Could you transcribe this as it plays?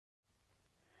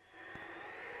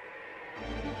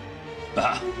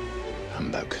Bah,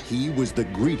 humbug. He was the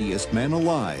greediest man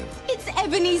alive. It's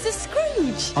Ebenezer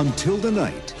Scrooge. Until the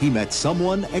night he met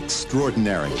someone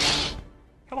extraordinary.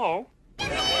 Hello.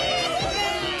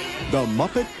 The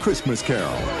Muppet Christmas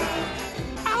Carol.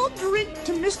 I'll drink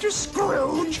to Mr.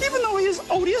 Scrooge, even though he is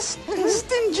odious,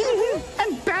 stingy,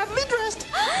 and badly dressed.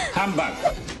 Humbug.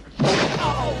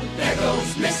 Oh, there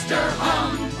goes Mr.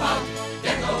 Humbug.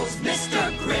 There goes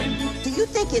Mr. Grim. Do you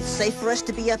think it's safe for us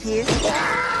to be up here?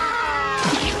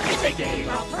 They gave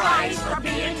a prize for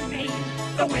being mean.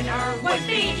 The winner would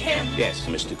be him. Yes,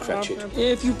 Mr. Cratchit.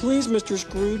 If you please, Mr.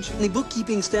 Scrooge, the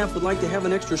bookkeeping staff would like to have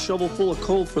an extra shovel full of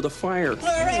coal for the fire.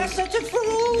 Such a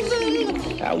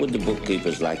frozen! How would the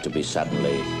bookkeepers like to be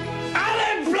suddenly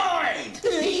Unemployed!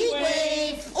 Heat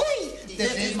wave! Oi!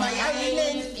 This is my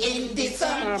island in the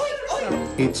sun.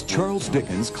 It's Charles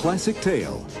Dickens' classic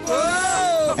tale,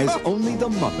 as only the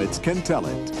Muppets can tell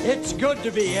it. It's good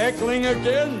to be heckling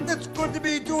again. It's good to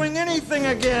be doing anything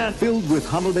again. Filled with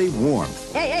holiday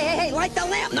warmth Hey, light the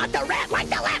lamp, not the rat, light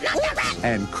the lamp, not the rat!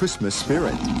 and Christmas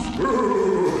spirit.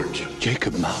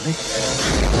 Jacob Marley?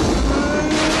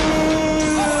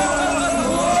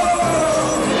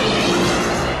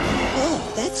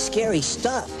 Oh, that's scary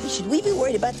stuff. Should we be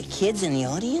worried about the kids in the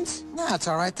audience? No, it's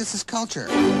all right. This is culture.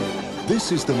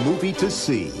 This is the movie to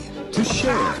see, to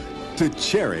share, to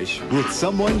cherish with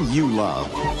someone you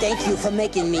love. Thank you for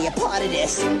making me a part of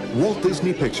this. Walt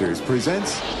Disney Pictures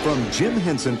presents, from Jim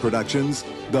Henson Productions,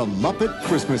 The Muppet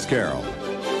Christmas Carol.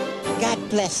 God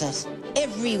bless us,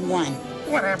 everyone.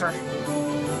 Whatever.